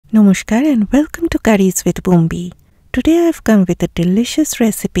Namaskar and welcome to Curries with Bumbi. Today I have come with a delicious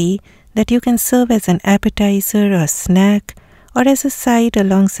recipe that you can serve as an appetizer or snack or as a side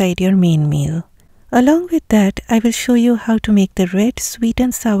alongside your main meal. Along with that, I will show you how to make the red sweet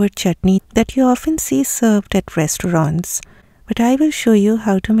and sour chutney that you often see served at restaurants. But I will show you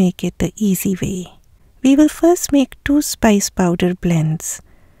how to make it the easy way. We will first make 2 spice powder blends.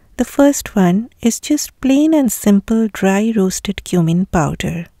 The first one is just plain and simple dry roasted cumin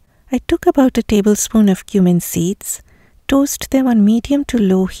powder. I took about a tablespoon of cumin seeds, toast them on medium to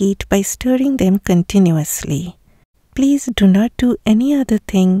low heat by stirring them continuously. Please do not do any other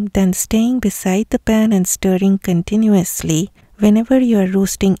thing than staying beside the pan and stirring continuously whenever you are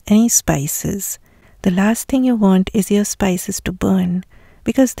roasting any spices. The last thing you want is your spices to burn,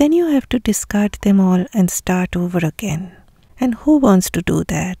 because then you have to discard them all and start over again. And who wants to do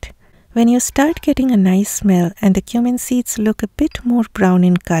that? When you start getting a nice smell and the cumin seeds look a bit more brown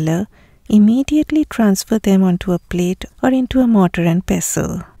in color, immediately transfer them onto a plate or into a mortar and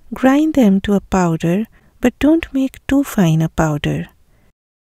pestle. Grind them to a powder, but don't make too fine a powder.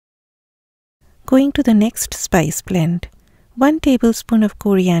 Going to the next spice blend. 1 tablespoon of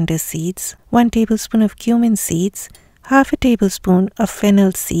coriander seeds, 1 tablespoon of cumin seeds, half a tablespoon of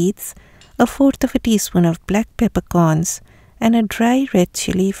fennel seeds, 1/4 teaspoon of black peppercorns, and a dry red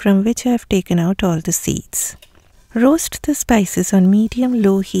chilli from which I have taken out all the seeds. Roast the spices on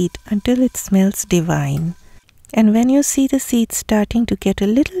medium-low heat until it smells divine. And when you see the seeds starting to get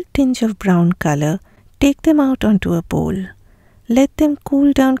a little tinge of brown color, take them out onto a bowl. Let them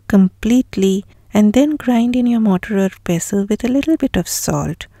cool down completely and then grind in your mortar or pestle with a little bit of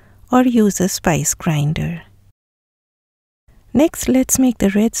salt or use a spice grinder. Next, let's make the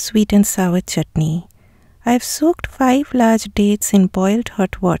red sweet and sour chutney. I have soaked 5 large dates in boiled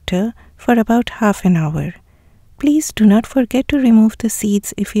hot water for about half an hour. Please do not forget to remove the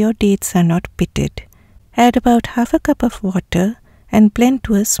seeds if your dates are not pitted. Add about half a cup of water and blend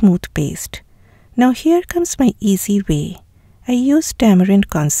to a smooth paste. Now here comes my easy way. I use tamarind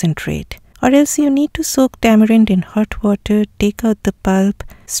concentrate, or else you need to soak tamarind in hot water, take out the pulp,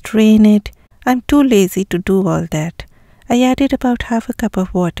 strain it. I'm too lazy to do all that. I added about half a cup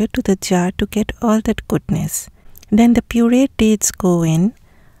of water to the jar to get all that goodness. Then the pureed dates go in,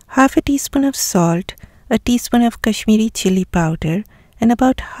 half a teaspoon of salt, a teaspoon of Kashmiri chili powder, and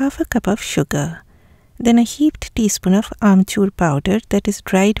about half a cup of sugar. Then a heaped teaspoon of amchur powder, that is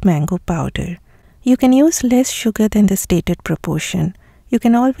dried mango powder. You can use less sugar than the stated proportion. You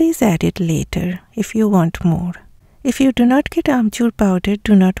can always add it later if you want more. If you do not get amchur powder,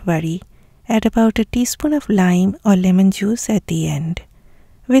 do not worry. Add about a teaspoon of lime or lemon juice at the end.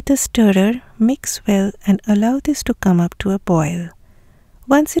 With a stirrer, mix well and allow this to come up to a boil.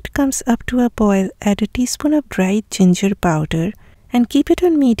 Once it comes up to a boil, add a teaspoon of dried ginger powder and keep it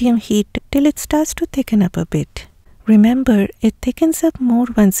on medium heat till it starts to thicken up a bit. Remember, it thickens up more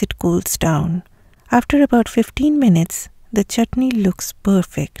once it cools down. After about 15 minutes, the chutney looks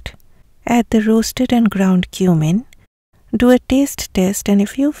perfect. Add the roasted and ground cumin. Do a taste test, and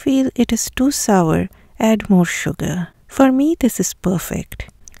if you feel it is too sour, add more sugar. For me, this is perfect.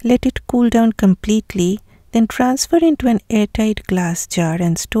 Let it cool down completely, then transfer into an airtight glass jar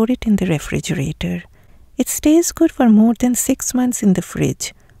and store it in the refrigerator. It stays good for more than 6 months in the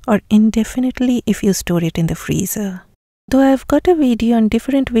fridge, or indefinitely if you store it in the freezer. Though I have got a video on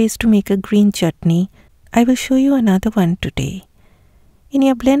different ways to make a green chutney, I will show you another one today. In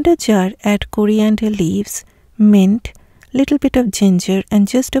your blender jar, add coriander leaves, mint, little bit of ginger and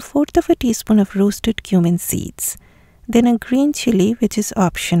just 1/4 teaspoon of roasted cumin seeds. Then a green chili, which is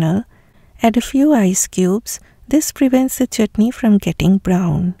optional. Add a few ice cubes. This prevents the chutney from getting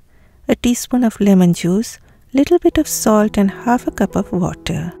brown. A teaspoon of lemon juice, little bit of salt and half a cup of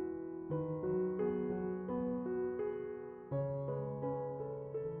water.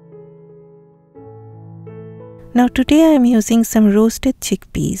 Now today I am using some roasted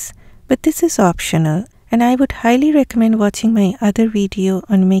chickpeas, but this is optional. And I would highly recommend watching my other video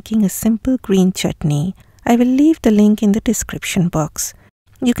on making a simple green chutney. I will leave the link in the description box.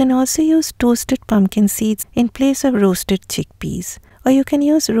 You can also use toasted pumpkin seeds in place of roasted chickpeas, or you can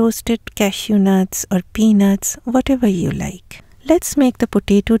use roasted cashew nuts or peanuts, whatever you like. Let's make the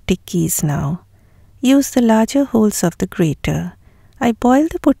potato tikkis now. Use the larger holes of the grater. I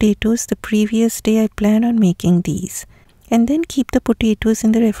boiled the potatoes the previous day. I plan on making these, and then keep the potatoes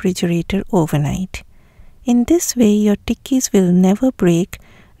in the refrigerator overnight. In this way, your tikkis will never break,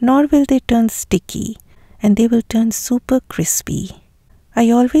 nor will they turn sticky, and they will turn super crispy. I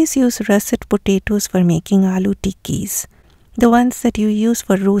always use russet potatoes for making aloo tikkis, the ones that you use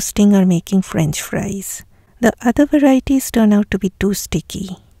for roasting or making French fries. The other varieties turn out to be too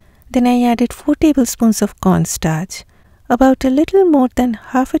sticky. Then I added 4 tablespoons of cornstarch, about a little more than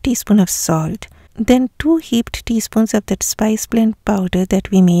half a teaspoon of salt, then 2 heaped teaspoons of that spice blend powder that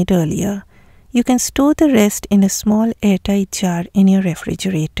we made earlier. You can store the rest in a small airtight jar in your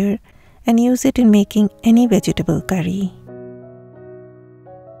refrigerator and use it in making any vegetable curry.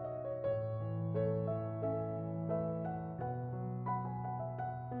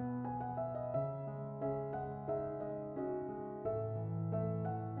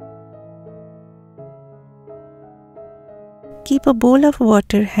 Keep a bowl of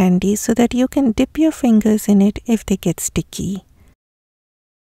water handy so that you can dip your fingers in it if they get sticky.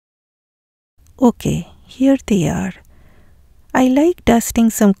 Okay, here they are. I like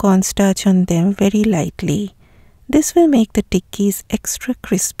dusting some cornstarch on them very lightly. This will make the tikkis extra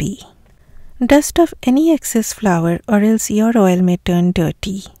crispy. Dust off any excess flour or else your oil may turn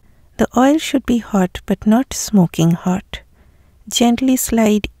dirty. The oil should be hot but not smoking hot. Gently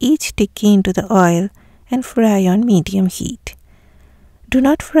slide each tikki into the oil and fry on medium heat. Do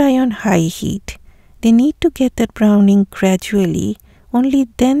not fry on high heat. They need to get that browning gradually, only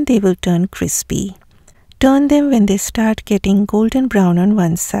then they will turn crispy. Turn them when they start getting golden brown on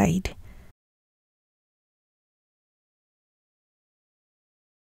one side.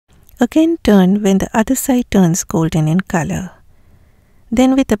 Again turn when the other side turns golden in color.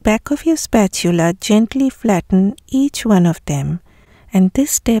 Then with the back of your spatula gently flatten each one of them, and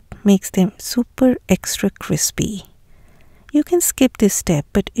this step makes them super extra crispy. You can skip this step,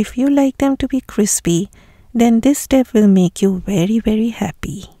 but if you like them to be crispy, then this step will make you very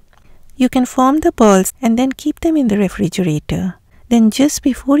happy. You can form the balls and then keep them in the refrigerator. Then just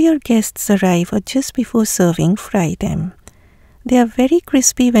before your guests arrive or just before serving, fry them. They are very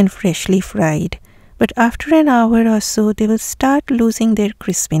crispy when freshly fried, but after an hour or so they will start losing their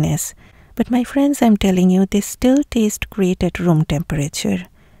crispiness. But my friends, I'm telling you, they still taste great at room temperature.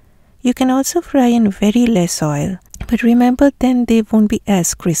 You can also fry in very less oil, but remember then they won't be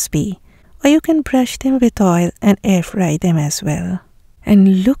as crispy. Or you can brush them with oil and air fry them as well.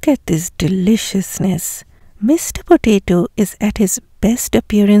 And look at this deliciousness. Mr. Potato is at his best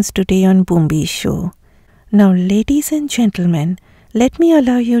appearance today on Bumbi's show. Now ladies and gentlemen, let me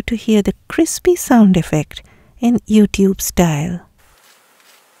allow you to hear the crispy sound effect in YouTube style.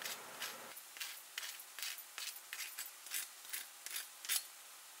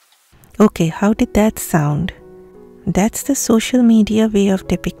 Okay, how did that sound? That's the social media way of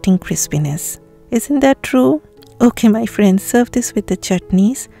depicting crispiness. Isn't that true? Okay, my friends, serve this with the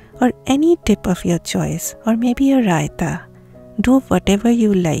chutneys or any dip of your choice, or maybe a raita. Do whatever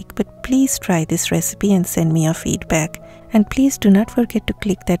you like, but please try this recipe and send me your feedback. And please do not forget to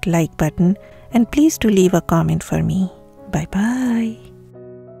click that like button, and please do leave a comment for me. Bye bye.